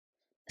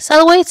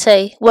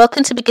Salwete,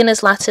 welcome to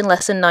Beginner's Latin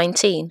Lesson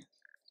 19.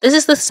 This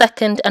is the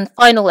second and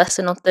final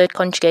lesson on third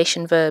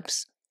conjugation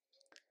verbs.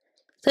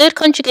 Third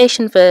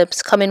conjugation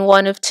verbs come in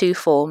one of two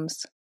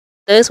forms.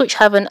 Those which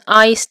have an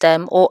I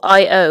stem or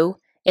IO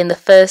in the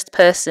first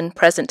person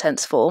present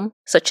tense form,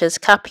 such as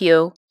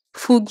capio,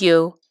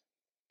 fugio,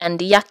 and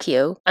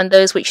iaccio, and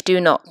those which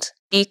do not,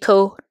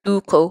 dico,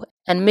 duco,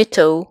 and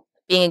mito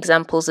being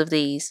examples of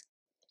these.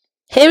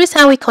 Here is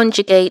how we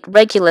conjugate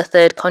regular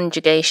third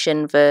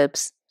conjugation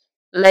verbs.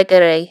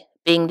 Legere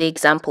being the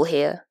example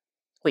here,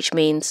 which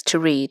means to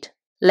read.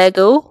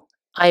 Lego,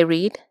 I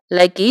read.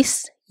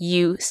 Legis,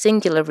 you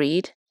singular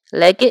read.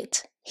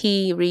 Legit,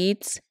 he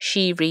reads,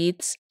 she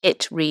reads,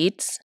 it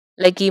reads.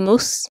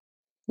 Legimus,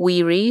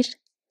 we read.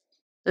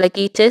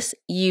 Legitis,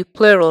 you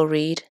plural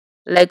read.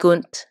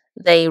 Legunt,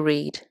 they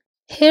read.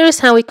 Here is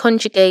how we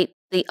conjugate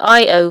the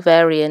IO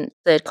variant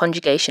third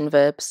conjugation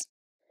verbs.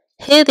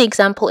 Here the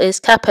example is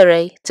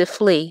capere, to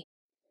flee.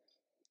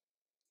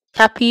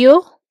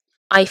 Capio,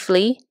 I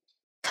flee.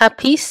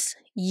 Capis,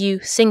 you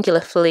singular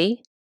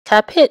flee.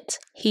 Capit,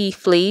 he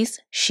flees,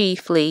 she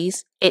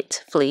flees,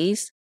 it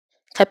flees.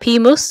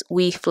 Capimus,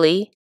 we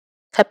flee.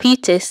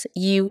 Capitis,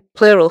 you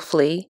plural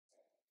flee.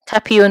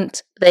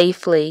 Capiunt, they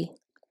flee.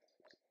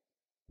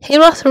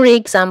 Here are three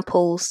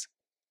examples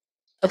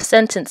of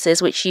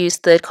sentences which use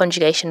third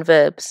conjugation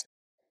verbs.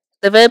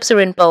 The verbs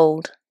are in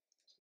bold.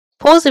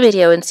 Pause the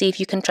video and see if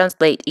you can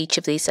translate each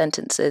of these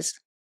sentences.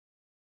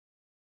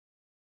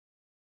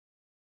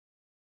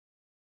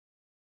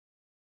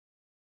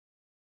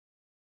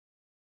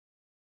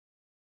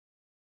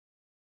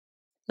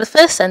 The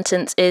first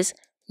sentence is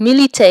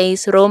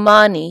Milites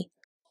Romani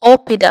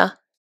oppida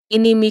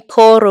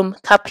inimicorum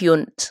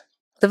capiunt.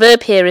 The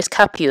verb here is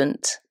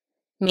capiunt,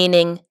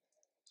 meaning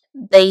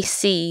they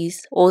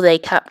seize or they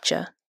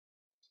capture.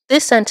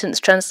 This sentence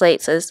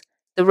translates as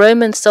the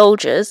Roman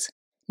soldiers,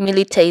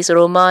 Milites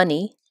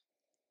Romani,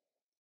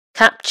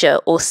 capture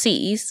or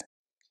seize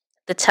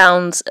the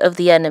towns of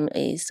the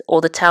enemies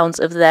or the towns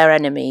of their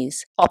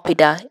enemies,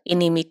 oppida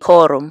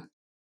inimicorum.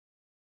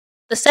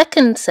 The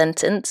second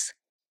sentence,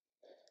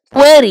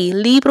 Pueri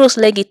libros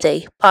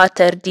legite,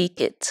 pater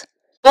dicit.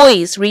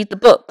 Boys, read the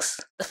books,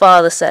 the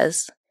father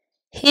says.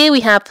 Here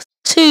we have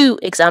two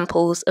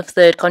examples of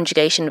third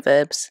conjugation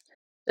verbs,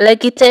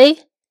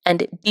 legite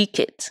and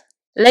dicit.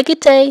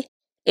 Legite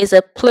is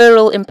a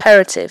plural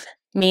imperative,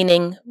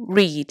 meaning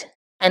read,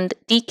 and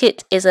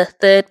dicit is a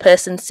third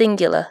person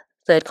singular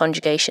third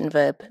conjugation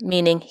verb,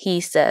 meaning he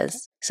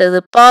says. So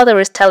the father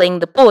is telling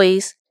the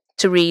boys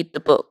to read the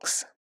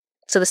books.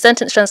 So the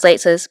sentence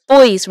translates as,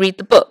 boys, read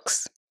the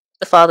books,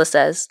 the father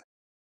says.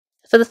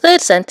 For the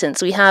third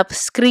sentence, we have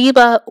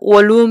scriba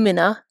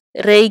volumina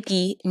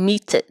regi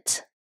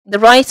mitit. The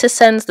writer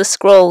sends the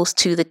scrolls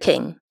to the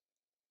king.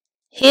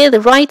 Here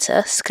the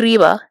writer,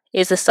 scriba,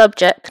 is the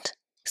subject,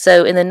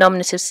 so in the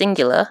nominative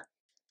singular.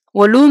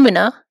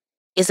 Volumina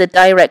is a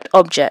direct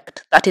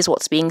object, that is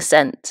what's being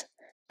sent.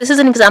 This is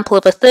an example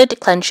of a third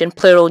declension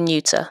plural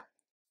neuter.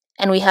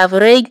 And we have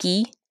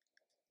regi,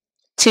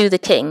 to the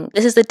king.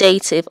 This is the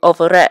dative of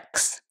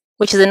rex,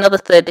 which is another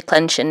third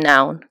declension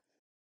noun.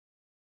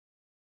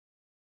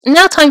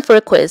 Now time for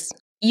a quiz.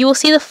 You will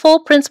see the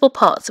four principal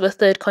parts of a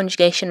third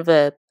conjugation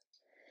verb.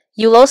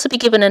 You will also be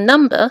given a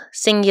number,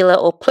 singular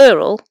or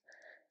plural,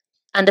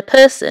 and a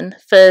person,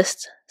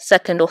 first,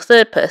 second or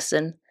third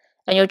person,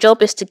 and your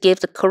job is to give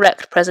the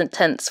correct present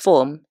tense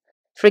form.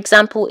 For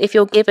example, if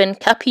you're given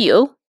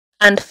capio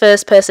and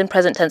first person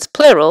present tense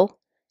plural,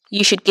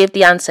 you should give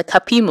the answer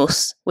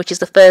capimus, which is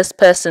the first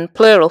person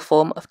plural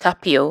form of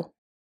capio.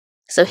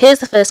 So here's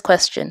the first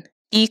question.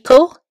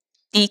 Dico,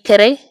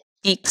 dicere,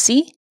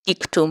 dixi,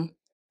 dictum.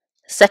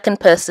 Second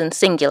person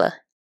singular.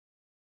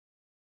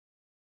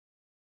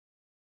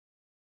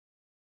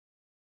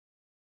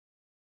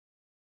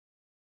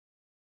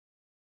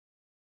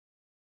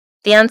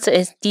 The answer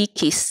is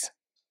dicis.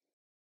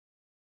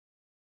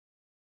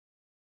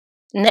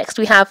 Next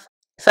we have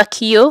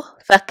facio,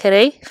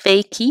 facere,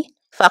 feci,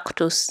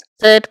 factus.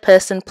 Third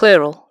person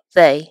plural,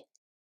 they.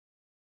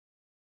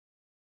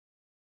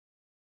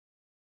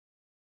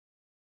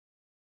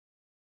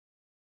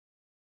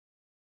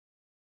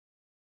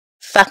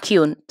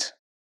 Faciunt.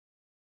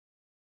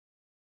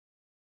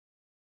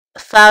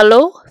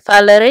 Fallo,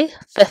 fallere,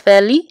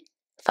 fefeli,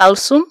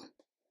 falsum.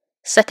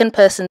 Second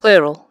person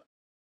plural.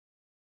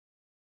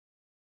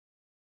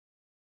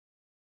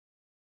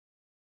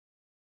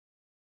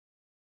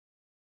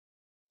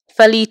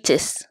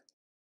 Fallitis.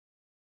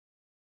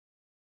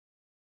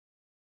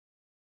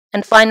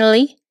 And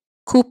finally,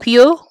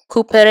 cupio,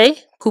 cupere,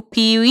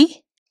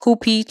 cupivi,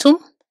 cupitum.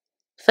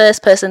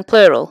 First person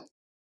plural.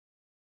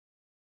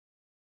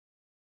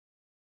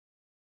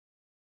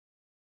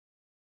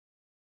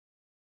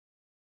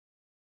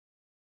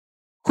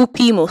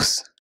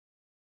 Cupimus.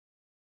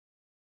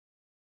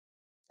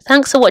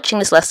 Thanks for watching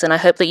this lesson. I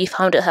hope that you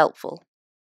found it helpful.